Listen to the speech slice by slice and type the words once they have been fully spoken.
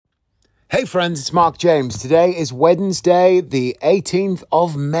Hey friends, it's Mark James. Today is Wednesday, the 18th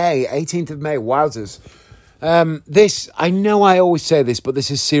of May. 18th of May, wowzers. I know I always say this, but this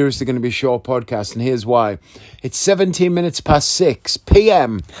is seriously going to be a short podcast, and here's why. It's 17 minutes past 6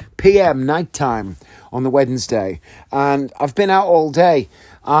 p.m. nighttime on the Wednesday, and I've been out all day.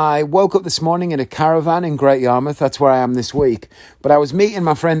 I woke up this morning in a caravan in Great Yarmouth. That's where I am this week. But I was meeting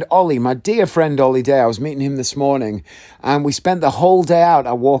my friend Ollie, my dear friend Ollie Day. I was meeting him this morning, and we spent the whole day out.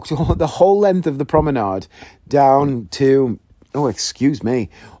 I walked the whole length of the promenade down to,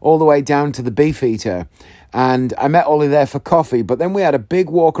 all the way down to the Beefeater. And I met Ollie there for coffee, but then we had a big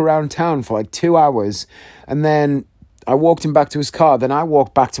walk around town for like 2 hours. And then I walked him back to his car. Then I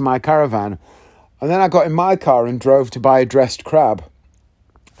walked back to my caravan. And then I got in my car and drove to buy a dressed crab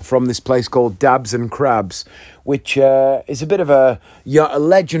from this place called Dabs and Crabs, which is a bit of a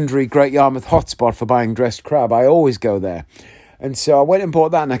legendary Great Yarmouth hotspot for buying dressed crab. I always go there. And so I went and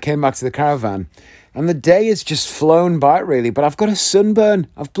bought that, and I came back to the caravan. And the day has just flown by, really. But I've got a sunburn.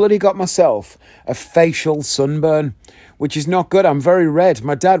 I've bloody got myself a facial sunburn, which is not good. I'm very red.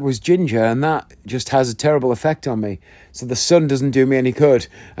 My dad was ginger, and that just has a terrible effect on me. So the sun doesn't do me any good,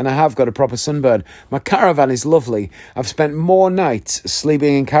 and I have got a proper sunburn. My caravan is lovely. I've spent more nights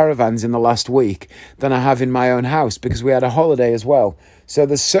sleeping in caravans in the last week than I have in my own house, because we had a holiday as well. So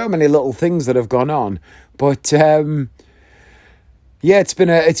there's so many little things that have gone on. But yeah, it's been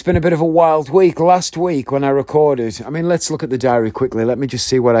a bit of a wild week. Last week when I recorded, let's look at the diary quickly. Let me just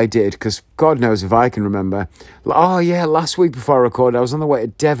see what I did, because God knows if I can remember. Oh yeah, last week before I recorded, I was on the way to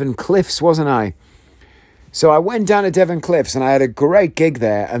Devon Cliffs, wasn't I? So I went down to Devon Cliffs, and I had a great gig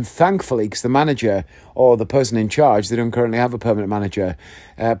there. And thankfully, because the manager, or the person in charge, they don't currently have a permanent manager,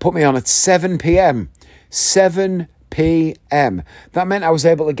 put me on at 7 p.m. 7 p.m. That meant I was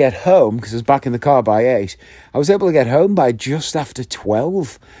able to get home, because I was back in the car by 8. I was able to get home by just after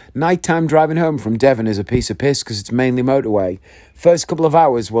 12. Nighttime driving home from Devon is a piece of piss, because it's mainly motorway. First couple of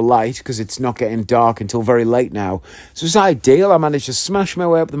hours were light, because it's not getting dark until very late now. So it's ideal. I managed to smash my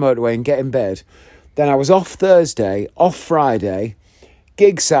way up the motorway and get in bed. Then I was off Thursday, off Friday,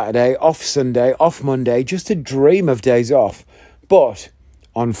 gig Saturday, off Sunday, off Monday, just a dream of days off. But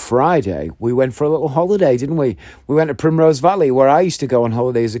on Friday, we went for a little holiday, didn't we? We went to Primrose Valley, where I used to go on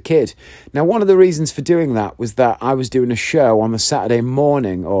holiday as a kid. Now, one of the reasons for doing that was that I was doing a show on the Saturday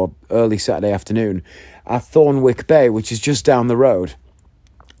morning, or early Saturday afternoon, at Thornwick Bay, which is just down the road.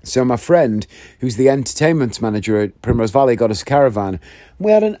 So my friend, who's the entertainment manager at Primrose Valley, got us a caravan.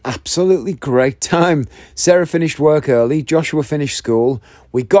 We had an absolutely great time. Sarah finished work early. Joshua finished school.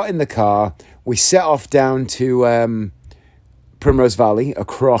 We got in the car. We set off down to Primrose Valley,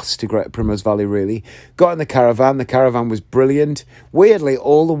 across to Great Primrose Valley, really. Got in the caravan. The caravan was brilliant. Weirdly,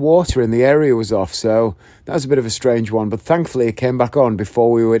 all the water in the area was off, so that was a bit of a strange one. But thankfully, it came back on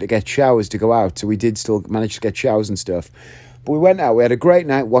before we were to get showers to go out. So we did still manage to get showers and stuff. But we went out, we had a great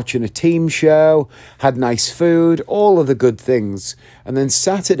night watching a team show, had nice food, all of the good things. And then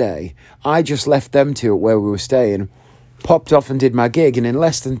Saturday, I just left them two at where we were staying, popped off and did my gig, and in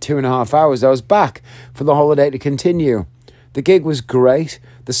less than 2.5 hours, I was back for the holiday to continue. The gig was great.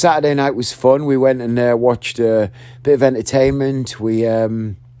 The Saturday night was fun. We went and watched a bit of entertainment. We we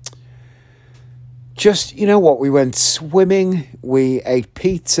went swimming, we ate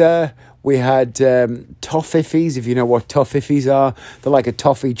pizza. We had toffifees, if you know what toffifees are. They're like a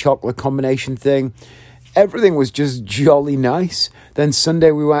toffee chocolate combination thing. Everything was just jolly nice. Then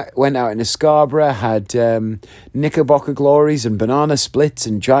Sunday we went out in Scarborough, had Knickerbocker Glories and banana splits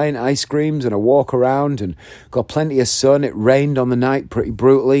and giant ice creams and a walk around, and got plenty of sun. It rained on the night pretty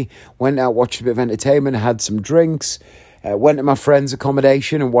brutally. Went out, watched a bit of entertainment, had some drinks. Went to my friend's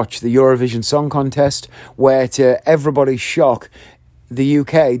accommodation and watched the Eurovision Song Contest, where to everybody's shock, the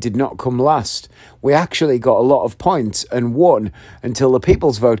UK did not come last. We actually got a lot of points and won until the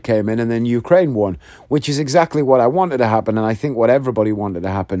people's vote came in, and then Ukraine won, which is exactly what I wanted to happen, and I think what everybody wanted to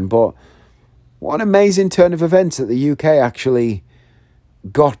happen. But what an amazing turn of events that the UK actually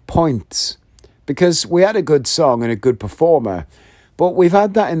got points, because we had a good song and a good performer, but we've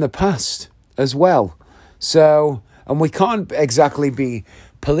had that in the past as well. So, and we can't exactly be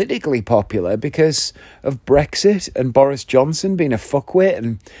politically popular because of Brexit and Boris Johnson being a fuckwit,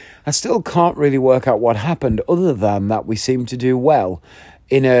 and I still can't really work out what happened, other than that we seem to do well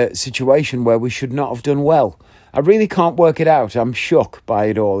in a situation where we should not have done well. I really can't work it out. I'm shook by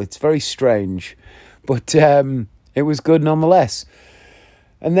it all. It's very strange, but it was good nonetheless.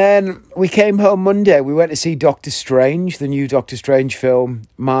 And then we came home Monday. We went to see Doctor Strange, the new Doctor Strange film.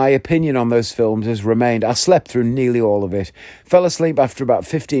 My opinion on those films has remained. I slept through nearly all of it. Fell asleep after about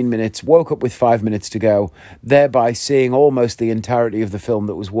 15 minutes, woke up with 5 minutes to go, thereby seeing almost the entirety of the film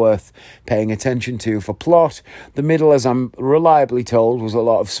that was worth paying attention to for plot. The middle, as I'm reliably told, was a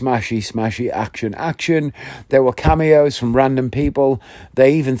lot of smashy action. There were cameos from random people.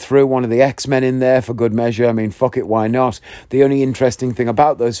 They even threw one of the X-Men in there for good measure. I mean, fuck it, why not? The only interesting thing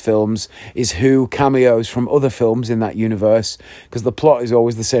about those films is who cameos from other films in that universe, because the plot is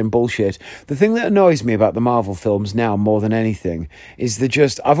always the same bullshit. The thing that annoys me about the Marvel films now more than anything is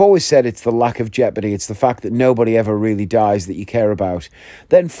I've always said it's the lack of jeopardy. It's the fact that nobody ever really dies that you care about.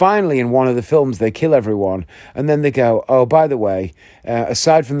 Then finally in one of the films they kill everyone, and then they go, oh, by the way,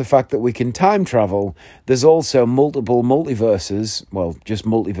 aside from the fact that we can time travel, there's also multiple multiverses, well, just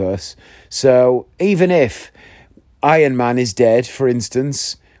multiverse. So even if Iron Man is dead, for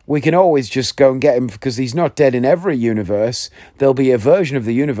instance, we can always just go and get him because he's not dead in every universe. There'll be a version of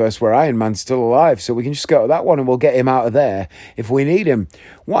the universe where Iron Man's still alive, so we can just go to that one and we'll get him out of there if we need him.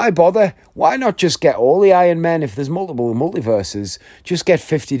 Why bother? Why not just get all the Iron Men if there's multiple multiverses? Just get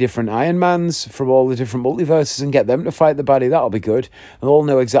 50 different Iron Mans from all the different multiverses and get them to fight the baddie. That'll be good. They'll all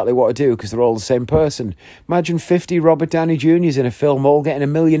know exactly what to do because they're all the same person. Imagine 50 Robert Downey Jr.'s in a film all getting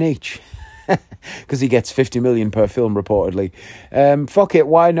 $1 million each. Because he gets 50 million per film reportedly. Fuck it,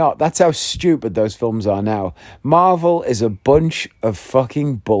 why not? That's how stupid those films are now. Marvel is a bunch of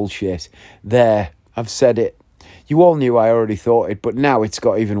fucking bullshit. There, I've said it. You all knew I already thought it, but now it's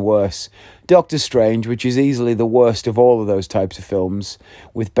got even worse. Doctor Strange, which is easily the worst of all of those types of films,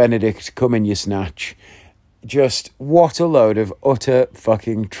 with Benedict come in your snatch. Just what a load of utter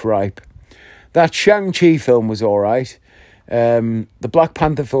fucking tripe. That Shang-Chi film was alright. The Black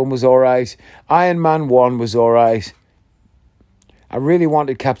Panther film was alright. Iron Man 1 was alright. I really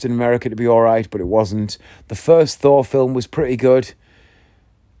wanted Captain America to be alright, but it wasn't. The first Thor film was pretty good.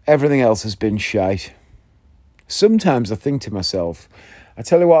 Everything else has been shite. Sometimes I think to myself, I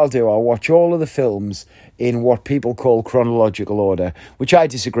tell you what I'll do, I'll watch all of the films in what people call chronological order, which I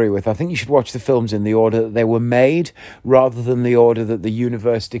disagree with. I think you should watch the films in the order that they were made, rather than the order that the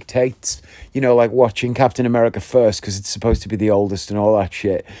universe dictates. You know, like watching Captain America first, because it's supposed to be the oldest and all that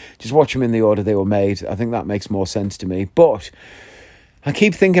shit. Just watch them in the order they were made. I think that makes more sense to me. But I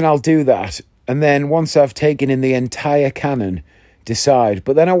keep thinking I'll do that, and then once I've taken in the entire canon, decide.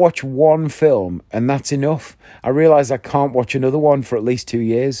 But then I watch one film and that's enough. I realise I can't watch another one for at least 2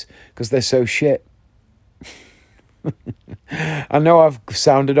 years because they're so shit. I know I've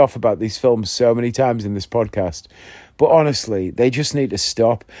sounded off about these films so many times in this podcast, but honestly, they just need to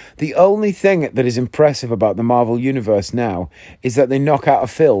stop. The only thing that is impressive about the Marvel Universe now is that they knock out a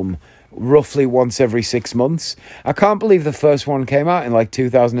film roughly once every 6 months. I can't believe the first one came out in like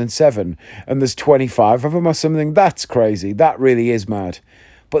 2007 and there's 25 of them or something. That's crazy. That really is mad.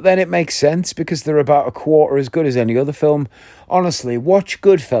 But then it makes sense because they're about a quarter as good as any other film. Honestly, watch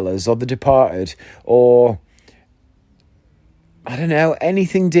Goodfellas or The Departed or, I don't know,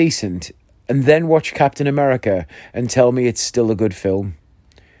 anything decent, and then watch Captain America and tell me it's still a good film.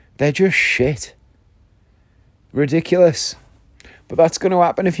 They're just shit. Ridiculous. But that's going to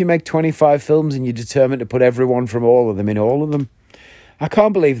happen if you make 25 films and you're determined to put everyone from all of them in all of them. I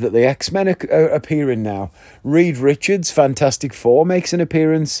can't believe that the X-Men are appearing now. Reed Richards, Fantastic Four, makes an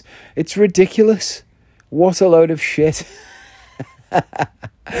appearance. It's ridiculous. What a load of shit.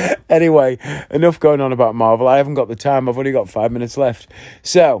 Anyway, enough going on about Marvel. I haven't got the time. I've only got 5 minutes left.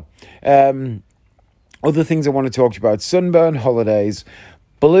 So, other things I want to talk to you about. Sunburn holidays.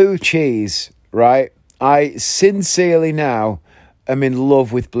 Blue cheese, right? I sincerely now am in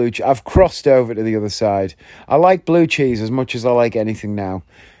love with blue cheese. I've crossed over to the other side. I like blue cheese as much as I like anything now.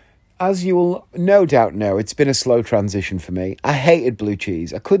 As you will no doubt know, it's been a slow transition for me. I hated blue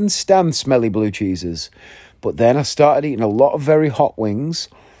cheese. I couldn't stand smelly blue cheeses. But then I started eating a lot of very hot wings,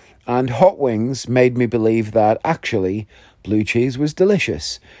 and hot wings made me believe that actually blue cheese was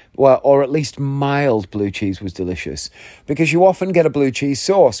delicious. Well, or at least mild blue cheese was delicious, because you often get a blue cheese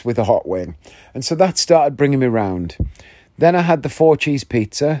sauce with a hot wing. And so that started bringing me round. Then I had the 4-cheese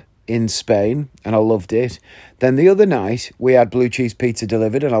pizza in Spain, and I loved it. Then the other night, we had blue cheese pizza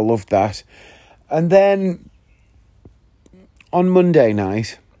delivered, and I loved that. And then on Monday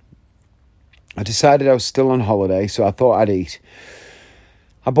night, I decided I was still on holiday, so I thought I'd eat.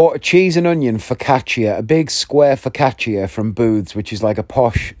 I bought a cheese and onion focaccia, a big square focaccia from Booths, which is like a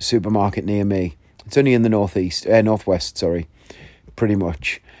posh supermarket near me. It's only in the northwest, pretty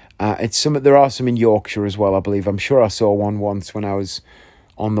much. There are some in Yorkshire as well, I believe. I'm sure I saw one once when I was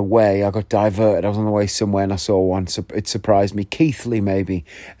on the way. I got diverted. I was on the way somewhere and I saw one. So it surprised me. Keighley, maybe.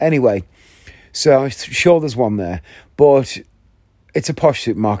 Anyway, so I'm sure there's one there. But it's a posh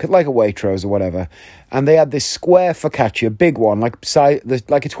supermarket, like a Waitrose or whatever. And they had this square focaccia, big one, like a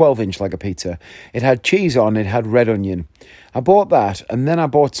 12-inch, like a pizza. It had cheese on, it had red onion. I bought that, and then I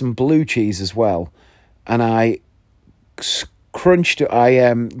bought some blue cheese as well. And I crunched,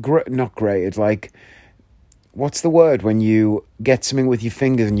 not grated, like, what's the word when you get something with your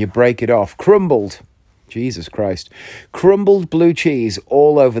fingers and you break it off? Crumbled. Jesus Christ. Crumbled blue cheese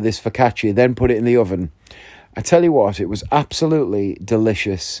all over this focaccia, then put it in the oven. I tell you what, it was absolutely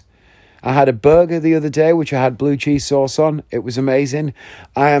delicious. I had a burger the other day, which I had blue cheese sauce on. It was amazing.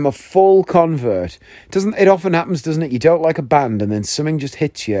 I am a full convert. It often happens, doesn't it? You don't like a band and then something just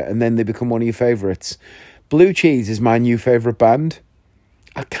hits you and then they become one of your favourites. Blue Cheese is my new favourite band.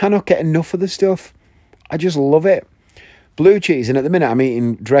 I cannot get enough of the stuff. I just love it. Blue Cheese, and at the minute I'm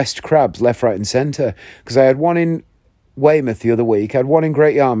eating dressed crabs left, right and centre, because I had one in Weymouth the other week, I had one in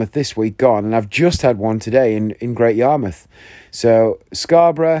Great Yarmouth this week gone, and I've just had one today in Great Yarmouth. So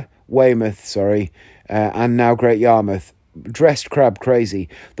Scarborough, Weymouth, and now Great Yarmouth. Dressed crab crazy.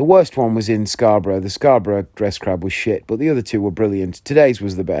 The worst one was in Scarborough. The Scarborough dressed crab was shit, but the other two were brilliant. Today's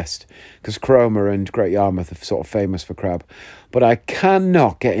was the best, because Cromer and Great Yarmouth are sort of famous for crab. But I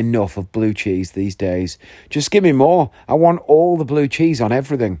cannot get enough of blue cheese these days. Just give me more. I want all the blue cheese on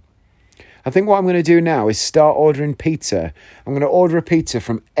everything. I think what I'm going to do now is start ordering pizza. I'm going to order a pizza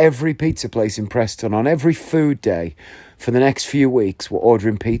from every pizza place in Preston on every food day. For the next few weeks, we're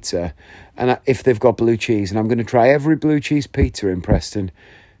ordering pizza, and if they've got blue cheese, and I'm going to try every blue cheese pizza in Preston,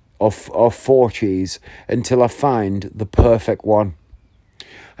 or 4 cheese, until I find the perfect one.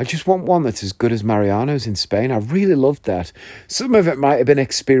 I just want one that's as good as Mariano's in Spain. I really loved that. Some of it might have been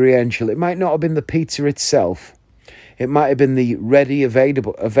experiential. It might not have been the pizza itself. It might have been the ready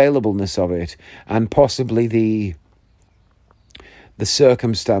availableness of it, and possibly the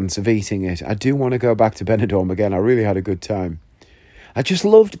circumstance of eating it. I do want to go back to Benidorm again. I really had a good time. I just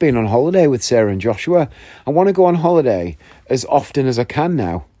loved being on holiday with Sarah and Joshua. I want to go on holiday as often as I can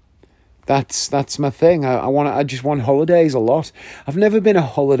now. That's my thing. I just want holidays a lot. I've never been a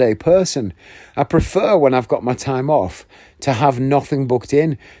holiday person. I prefer when I've got my time off to have nothing booked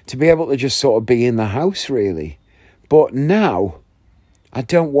in, to be able to just sort of be in the house really. But now I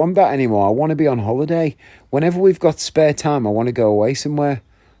don't want that anymore. I want to be on holiday. Whenever we've got spare time, I want to go away somewhere.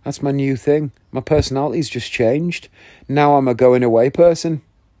 That's my new thing. My personality's just changed. Now I'm a going away person.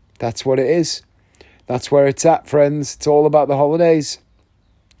 That's what it is. That's where it's at, friends. It's all about the holidays.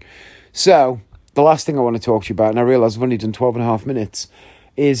 So, the last thing I want to talk to you about, and I realise I've only done 12 and a half minutes,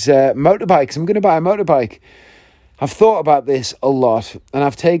 is motorbikes. I'm going to buy a motorbike. I've thought about this a lot, and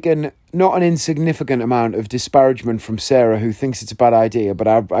I've taken not an insignificant amount of disparagement from Sarah, who thinks it's a bad idea, but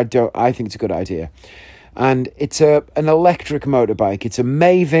I think it's a good idea. And it's an electric motorbike. It's a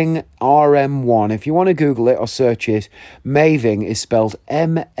Maving RM1. If you want to Google it or search it, Maving is spelled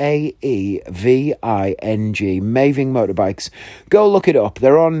Maeving. Maving motorbikes. Go look it up.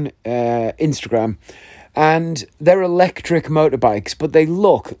 They're on Instagram. And they're electric motorbikes, but they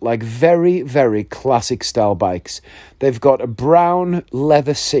look like very, very classic style bikes. They've got a brown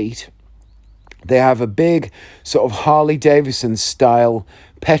leather seat. They have a big sort of Harley Davidson style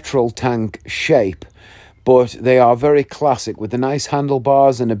petrol tank shape, but they are very classic with the nice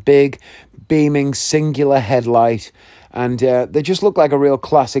handlebars and a big beaming singular headlight. And they just look like a real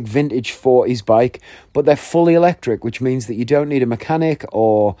classic vintage 40s bike, but they're fully electric, which means that you don't need a mechanic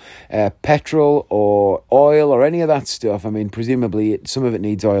or petrol or oil or any of that stuff. I mean, presumably some of it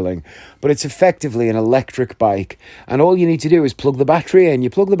needs oiling, but it's effectively an electric bike. And all you need to do is plug the battery in. You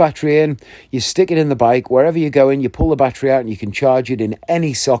plug the battery in, you stick it in the bike, wherever you're going, you pull the battery out and you can charge it in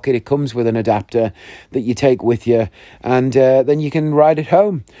any socket. It comes with an adapter that you take with you, and then you can ride it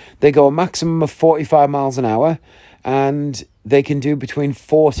home. They go a maximum of 45 miles an hour. And they can do between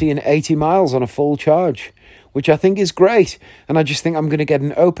 40 and 80 miles on a full charge, which I think is great. And I just think I'm going to get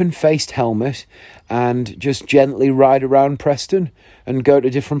an open-faced helmet and just gently ride around Preston and go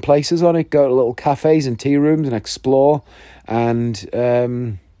to different places on it, go to little cafes and tea rooms and explore and,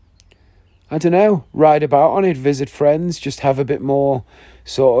 I don't know, ride about on it, visit friends, just have a bit more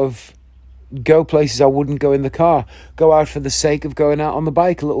sort of go places I wouldn't go in the car. Go out for the sake of going out on the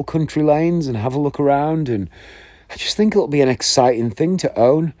bike, little country lanes, and have a look around. And I just think it'll be an exciting thing to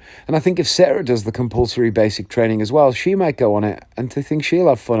own. And I think if Sarah does the compulsory basic training as well, she might go on it, and I think she'll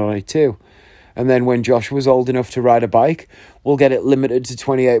have fun on it too. And then when Joshua's old enough to ride a bike, we'll get it limited to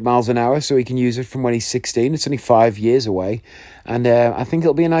 28 miles an hour so he can use it from when he's 16. It's only 5 years away. And I think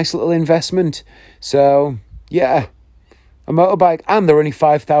it'll be a nice little investment. So, yeah, a motorbike, and they're only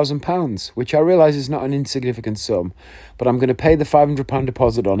 £5,000, which I realise is not an insignificant sum, but I'm going to pay the £500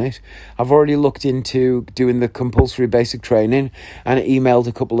 deposit on it. I've already looked into doing the compulsory basic training and emailed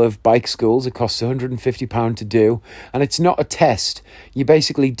a couple of bike schools. It costs £150 to do, and it's not a test. You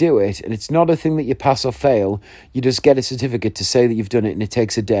basically do it, and it's not a thing that you pass or fail. You just get a certificate to say that you've done it, and it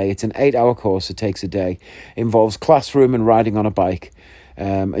takes a day. It's an 8-hour course. It takes a day. It involves classroom and riding on a bike.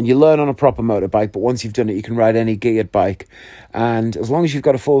 And you learn on a proper motorbike, but once you've done it, you can ride any geared bike. And as long as you've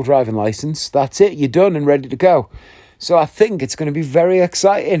got a full driving licence, that's it. You're done and ready to go. So I think it's going to be very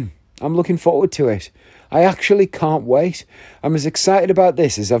exciting. I'm looking forward to it. I actually can't wait. I'm as excited about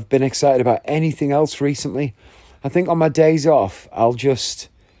this as I've been excited about anything else recently. I think on my days off, I'll just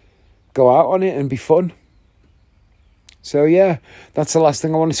go out on it and be fun. So yeah, that's the last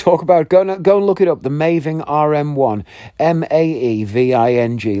thing I want to talk about. Go and look it up, the Maeving RM1,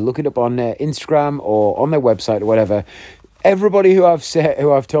 Maeving. Look it up on Instagram or on their website or whatever. Everybody who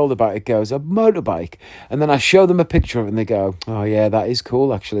I've told about it goes, a motorbike, and then I show them a picture of it and they go, oh yeah, that is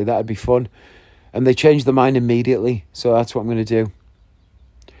cool actually, that'd be fun, and they change their mind immediately. So that's what I'm going to do,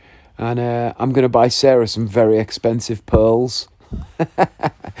 and I'm going to buy Sarah some very expensive pearls.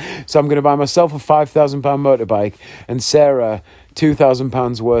 So I'm going to buy myself a £5,000 motorbike and Sarah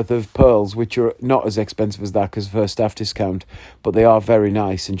 £2,000 worth of pearls, which are not as expensive as that because of her staff discount, but they are very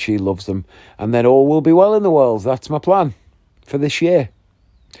nice and she loves them. And then all will be well in the world. That's my plan for this year.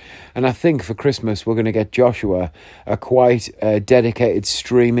 And I think for Christmas, we're going to get Joshua a quite dedicated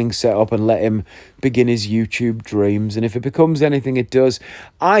streaming setup and let him begin his YouTube dreams. And if it becomes anything it does,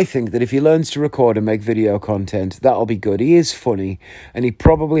 I think that if he learns to record and make video content, that'll be good. He is funny and he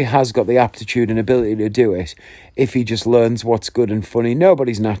probably has got the aptitude and ability to do it if he just learns what's good and funny.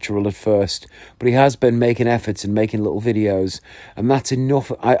 Nobody's natural at first, but he has been making efforts and making little videos, and that's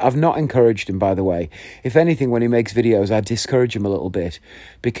enough. I've not encouraged him, by the way. If anything, when he makes videos, I discourage him a little bit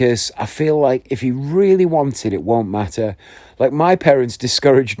because I feel like if he really wants it, it won't matter. Like my parents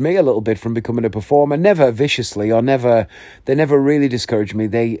discouraged me a little bit from becoming a performer, never viciously they never really discouraged me.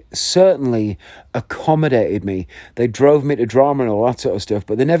 They certainly accommodated me. They drove me to drama and all that sort of stuff,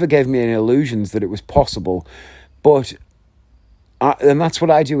 but they never gave me any illusions that it was possible. And that's what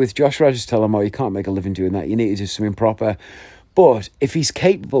I do with Joshua. I just tell him, oh, you can't make a living doing that. You need to do something proper. But if he's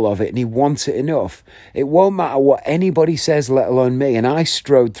capable of it and he wants it enough, it won't matter what anybody says, let alone me. And I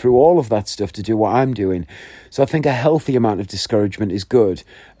strode through all of that stuff to do what I'm doing. So I think a healthy amount of discouragement is good,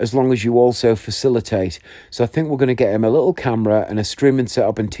 as long as you also facilitate. So I think we're going to get him a little camera and a streaming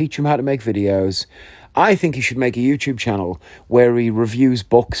setup and teach him how to make videos. I think he should make a YouTube channel where he reviews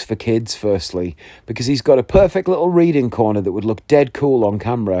books for kids, firstly, because he's got a perfect little reading corner that would look dead cool on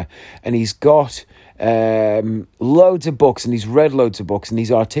camera, and he's got loads of books, and he's read loads of books, and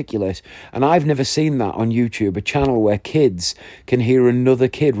he's articulate, and I've never seen that on YouTube, a channel where kids can hear another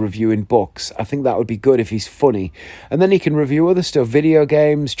kid reviewing books. I think that would be good if he's funny, and then he can review other stuff, video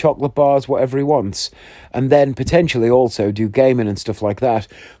games, chocolate bars, whatever he wants, and then potentially also do gaming and stuff like that.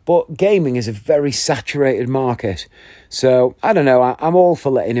 But gaming is a very saturated market, so I don't know, I'm all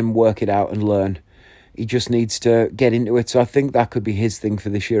for letting him work it out and learn. He just needs to get into it. So I think that could be his thing for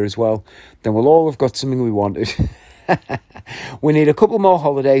this year as well. Then we'll all have got something we wanted. We need a couple more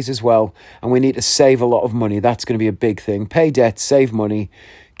holidays as well. And we need to save a lot of money. That's going to be a big thing. Pay debt, save money,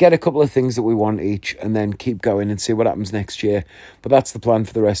 get a couple of things that we want each, and then keep going and see what happens next year. But that's the plan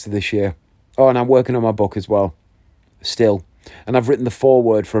for the rest of this year. Oh, and I'm working on my book as well. Still. And I've written the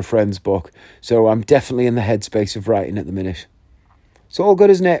foreword for a friend's book. So I'm definitely in the headspace of writing at the minute. It's all good,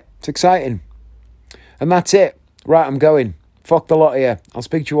 isn't it? It's exciting. And that's it. Right, I'm going. Fuck the lot of you. I'll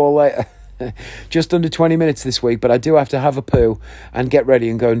speak to you all later. Just under 20 minutes this week, but I do have to have a poo and get ready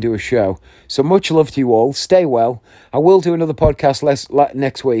and go and do a show. So much love to you all. Stay well. I will do another podcast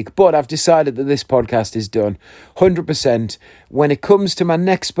next week, but I've decided that this podcast is done. 100%. When it comes to my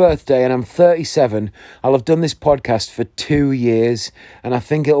next birthday, and I'm 37, I'll have done this podcast for 2 years, and I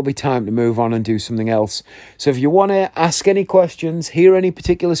think it'll be time to move on and do something else. So if you want to ask any questions, hear any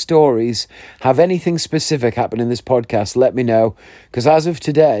particular stories, have anything specific happen in this podcast, let me know. Because as of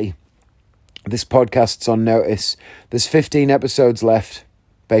today, this podcast's on notice. There's 15 episodes left,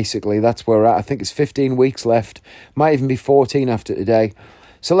 basically. That's where we're at. I think it's 15 weeks left. Might even be 14 after today.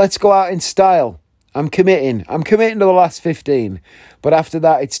 So let's go out in style. I'm committing to the last 15. But after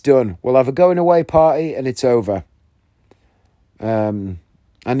that, it's done. We'll have a going away party and it's over.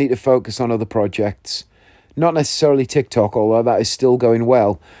 I need to focus on other projects. Not necessarily TikTok, although that is still going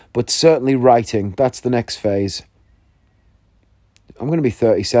well. But certainly writing. That's the next phase. I'm going to be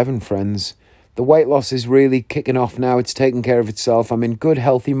 37, friends. The weight loss is really kicking off now. It's taking care of itself. I'm in good,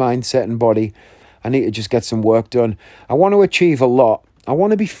 healthy mindset and body. I need to just get some work done. I want to achieve a lot. I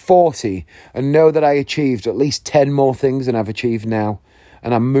want to be 40 and know that I achieved at least 10 more things than I've achieved now.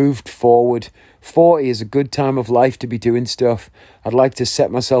 And I moved forward. 40 is a good time of life to be doing stuff. I'd like to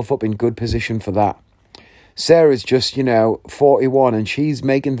set myself up in good position for that. Sarah's just, 41 and she's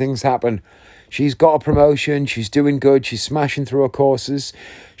making things happen. She's got a promotion, she's doing good, she's smashing through her courses.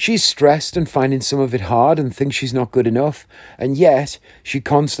 She's stressed and finding some of it hard and thinks she's not good enough. And yet, she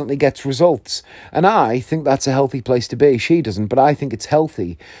constantly gets results. And I think that's a healthy place to be. She doesn't, but I think it's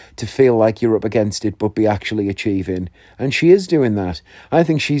healthy to feel like you're up against it but be actually achieving. And she is doing that. I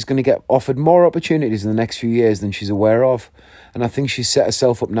think she's going to get offered more opportunities in the next few years than she's aware of. And I think she's set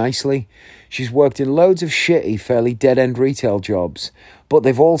herself up nicely. She's worked in loads of shitty, fairly dead-end retail jobs, but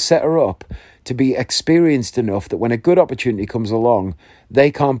they've all set her up to be experienced enough that when a good opportunity comes along, they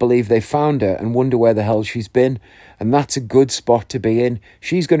can't believe they found her and wonder where the hell she's been. And that's a good spot to be in.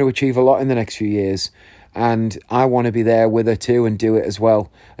 She's going to achieve a lot in the next few years. And I want to be there with her too and do it as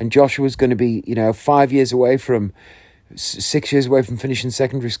well. And Joshua's going to be, 5 years away from, 6 years away from finishing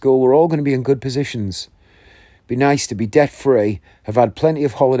secondary school. We're all going to be in good positions. Be nice to be debt-free, have had plenty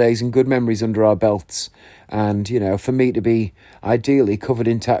of holidays and good memories under our belts. And, for me to be ideally covered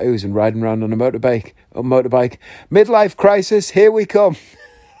in tattoos and riding around on a motorbike. Midlife crisis, here we come.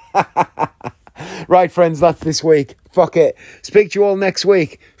 Right, friends, that's this week. Fuck it. Speak to you all next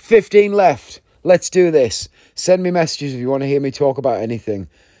week. 15 left. Let's do this. Send me messages if you want to hear me talk about anything.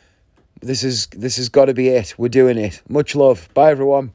 This has got to be it. We're doing it. Much love. Bye, everyone.